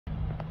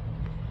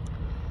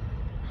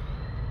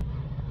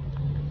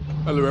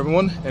Hello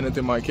everyone,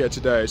 Anything Mike here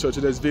today. So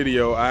today's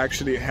video, I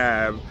actually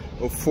have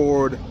a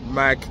Ford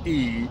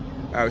Mach-E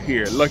out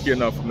here. Lucky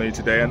enough for me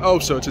today, and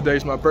also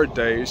today's my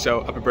birthday,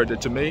 so happy birthday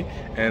to me,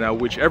 and I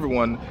wish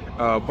everyone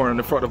born on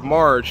the 4th of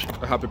March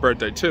a happy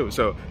birthday too.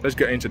 So let's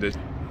get into this.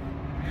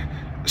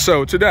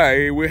 So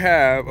today we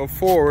have a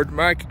Ford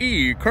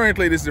Mach-E.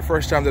 Currently this is the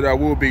first time that I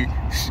will be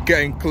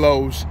getting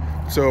close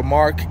to a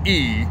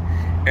Mach-E,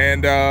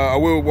 and I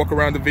will walk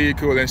around the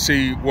vehicle and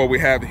see what we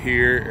have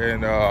here,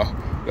 and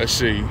let's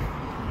see.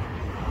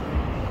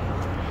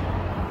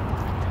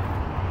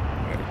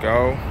 There we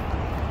go.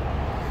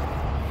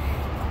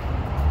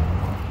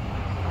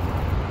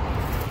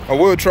 I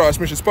will try as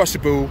much as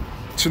possible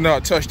to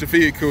not touch the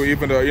vehicle,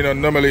 even though, you know,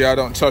 normally I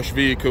don't touch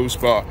vehicles,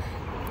 but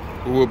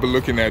we will be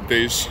looking at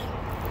this.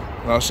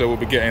 And also we'll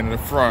be getting in the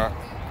front.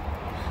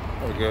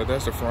 There we go,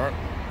 that's the front.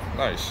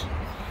 Nice.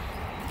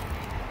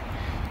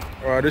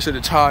 Alright, these are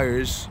the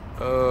tires.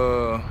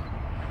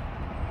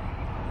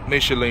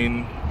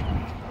 Michelin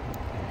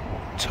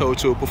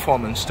Total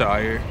Performance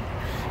tire,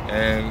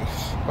 and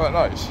quite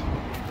nice.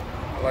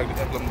 I like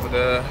the emblem over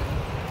there.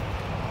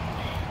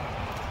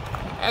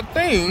 I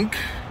think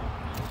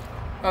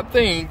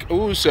I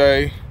would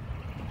say,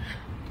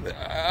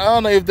 I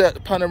don't know if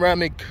that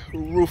panoramic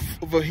roof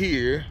over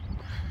here.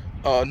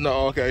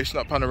 No, okay, it's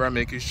not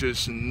panoramic. It's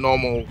just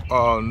normal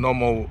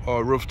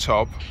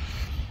rooftop,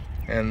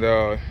 and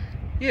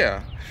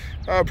yeah.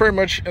 Pretty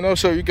much. And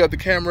also you got the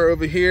camera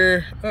over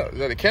here. Is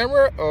that the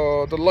camera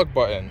or the lock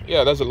button?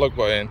 Yeah, that's the lock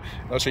button.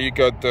 Also you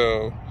got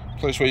the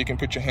place where you can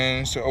put your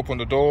hands to open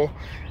the door,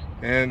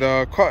 and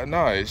quite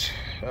nice,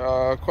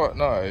 quite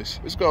nice.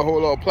 It's got a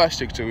whole lot of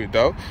plastic to it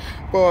though.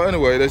 But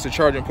anyway, there's the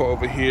charging port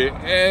over here,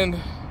 and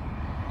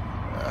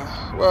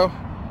well,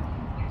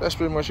 that's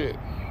pretty much it.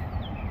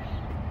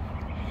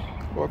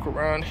 Walk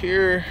around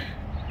here.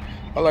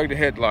 I like the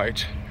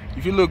headlight.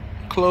 If you look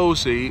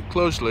closely,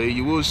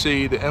 you will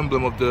see the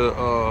emblem of the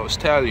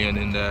stallion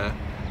in there.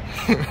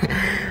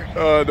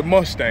 The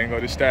Mustang or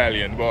the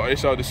stallion, but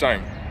it's all the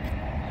same.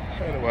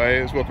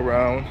 Anyway, let's walk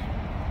around.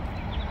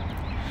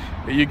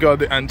 You got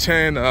the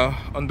antenna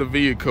on the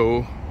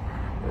vehicle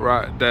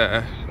right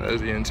there. There's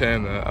the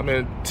antenna. I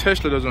mean,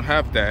 Tesla doesn't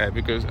have that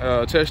because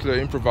Tesla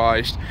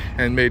improvised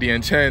and made the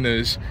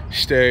antennas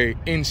stay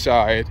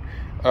inside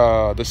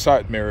the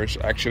side mirrors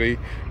actually.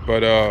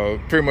 But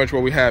pretty much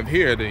what we have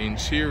here, the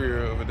interior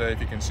over there,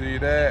 if you can see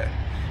that,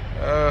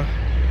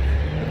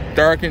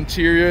 dark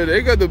interior.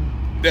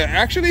 They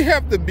actually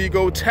have the big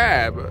old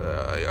tab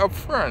up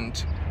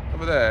front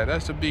over there.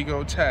 That's the big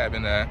old tab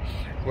in there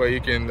where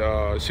you can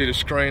see the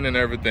screen and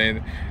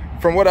everything.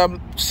 From what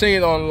I'm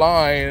seeing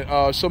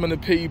online, so many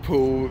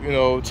people, you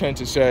know, tend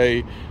to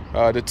say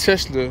the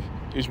Tesla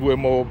is way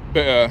more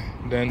better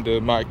than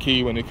the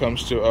Mach-E when it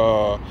comes to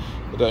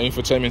the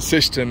infotainment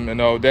system and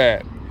all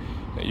that.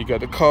 You got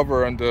the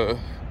cover and the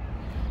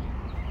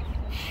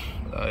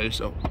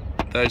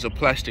there's a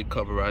plastic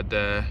cover right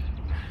there.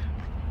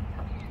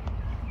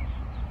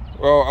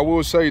 Well, I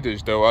will say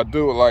this though, I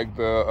do like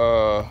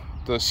the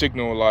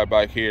signal light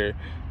back here,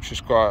 which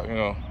is quite, you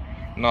know,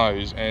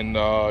 nice, and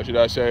should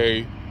I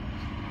say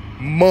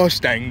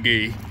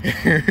Mustangy.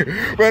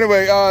 But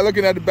anyway,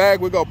 looking at the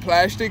back, we got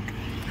plastic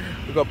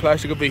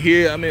over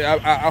here. I mean,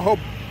 I hope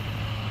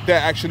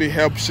that actually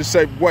helps to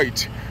save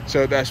weight,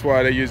 so that's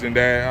why they're using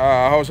that.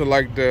 I also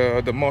like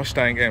the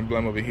Mustang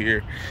emblem over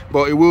here,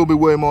 but it will be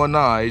way more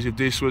nice if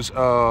this was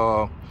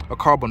a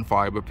carbon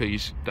fiber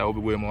piece. That would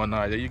be way more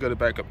nice. You got a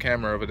backup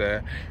camera over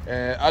there,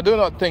 and I do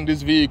not think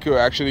this vehicle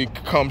actually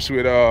comes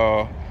with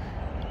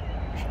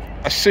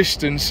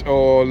assistance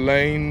or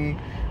lane.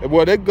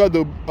 Well, they got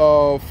the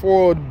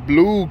Ford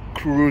Blue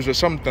Cruise or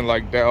something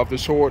like that of the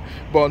sort,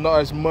 but not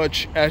as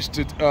much as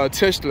the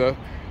Tesla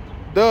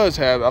does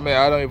have. I mean,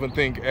 I don't even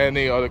think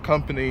any other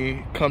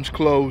company comes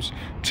close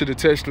to the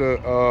Tesla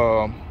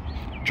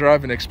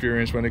driving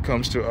experience when it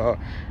comes to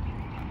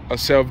a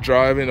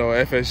self-driving or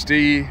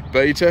FSD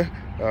beta.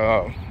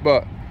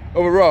 But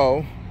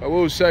overall, I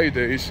will say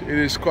this, it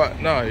is quite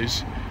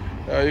nice.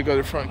 You got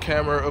the front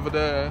camera over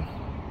there.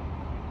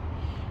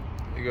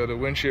 You got the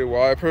windshield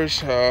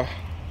wipers.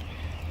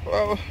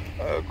 Well,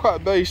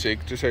 quite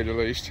basic to say the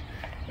least,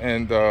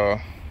 and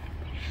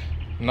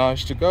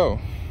nice to go.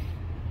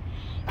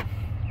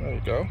 There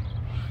you go.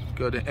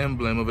 Got the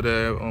emblem over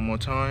there one more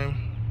time.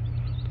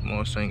 The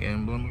Mustang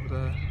emblem over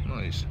there.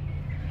 Nice.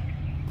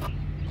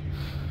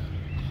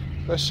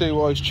 Let's see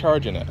what he's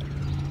charging at.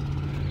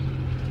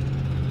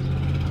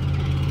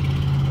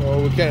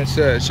 Well, we can't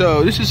say.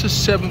 So this is a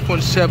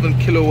 7.7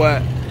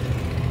 kilowatt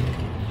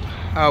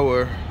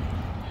hour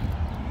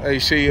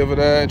AC over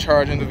there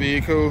charging the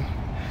vehicle.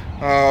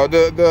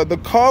 The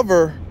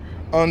cover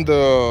on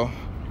the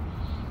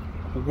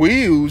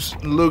wheels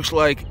looks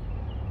like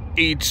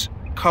it's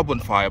carbon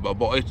fiber,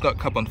 but it's not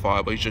carbon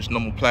fiber, it's just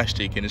normal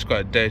plastic, and it's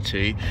quite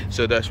dirty,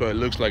 so that's why it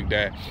looks like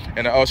that.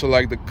 And I also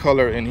like the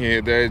color in here.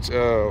 There's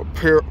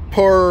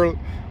pearl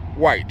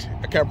white.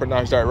 I can't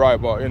pronounce that right,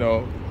 but you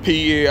know,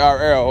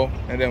 P-A-R-L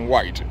and then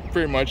white,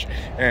 pretty much.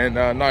 And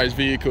nice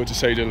vehicle to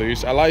say the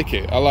least. I like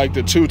it. I like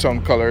the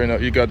two-tone color. You know,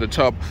 you got the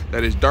top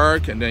that is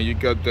dark, and then you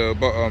got the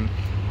bottom,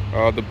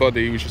 the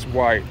body, which is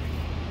white.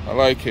 I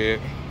like it.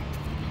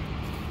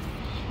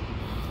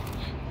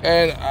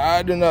 And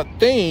I do not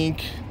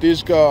think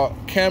this got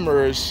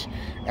cameras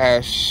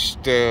as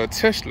the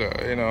Tesla.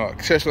 You know,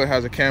 Tesla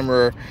has a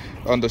camera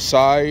on the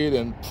side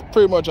and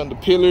pretty much on the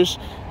pillars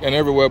and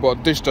everywhere,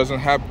 but this doesn't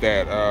have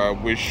that,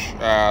 which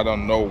I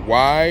don't know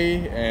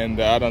why,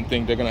 and I don't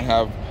think they're gonna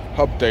have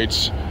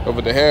updates,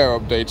 over-the-air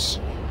updates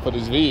for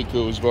these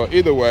vehicles. But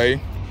either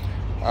way,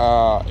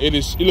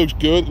 it looks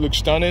good, it looks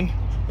stunning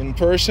in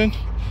person,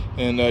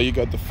 and you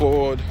got the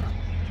Ford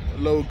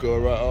logo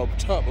right up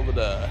top over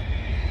there.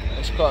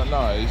 It's quite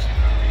nice.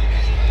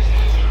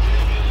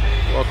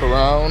 Walk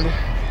around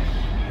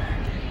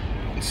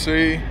and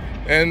see.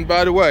 And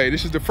by the way,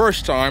 this is the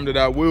first time that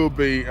I will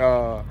be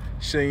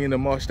seeing the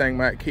Mustang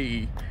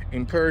Mach-E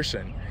in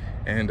person,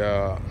 and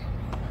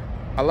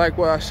I like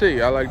what I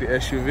see. I like the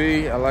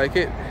SUV, I like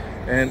it.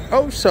 And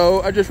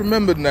also, I just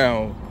remembered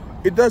now,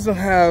 it doesn't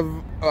have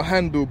a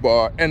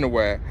handlebar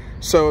anywhere.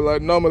 So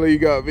like normally you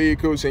got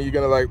vehicles and you're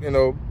gonna, like, you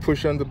know,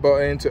 push on the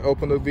button to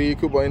open the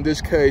vehicle, but in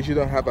this case you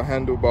don't have a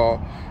handlebar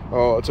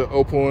to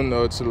open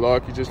or to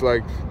lock. You just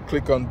like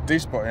click on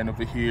this button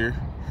over here.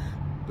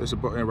 There's a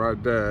button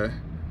right there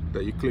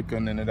that you click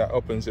on and that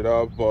opens it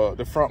up. But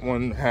the front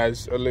one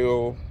has a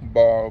little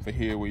bar over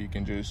here where you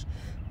can just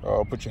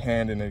put your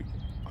hand in it,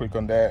 click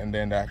on that, and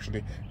then that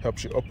actually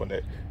helps you open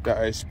it.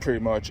 That is pretty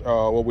much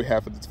what we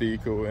have for this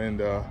vehicle.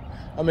 And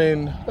I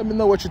mean, let me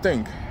know what you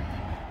think.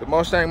 The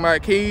Mustang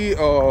Mach-E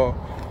or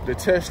the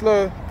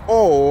Tesla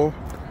or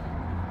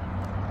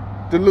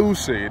the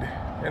Lucid.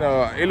 You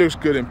know, it looks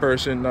good in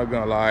person, not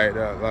gonna lie,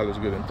 that looks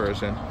good in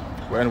person.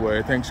 But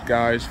anyway, thanks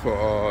guys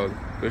for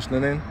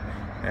listening in,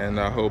 and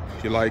I hope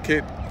you like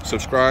it.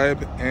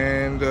 Subscribe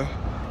and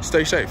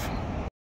stay safe.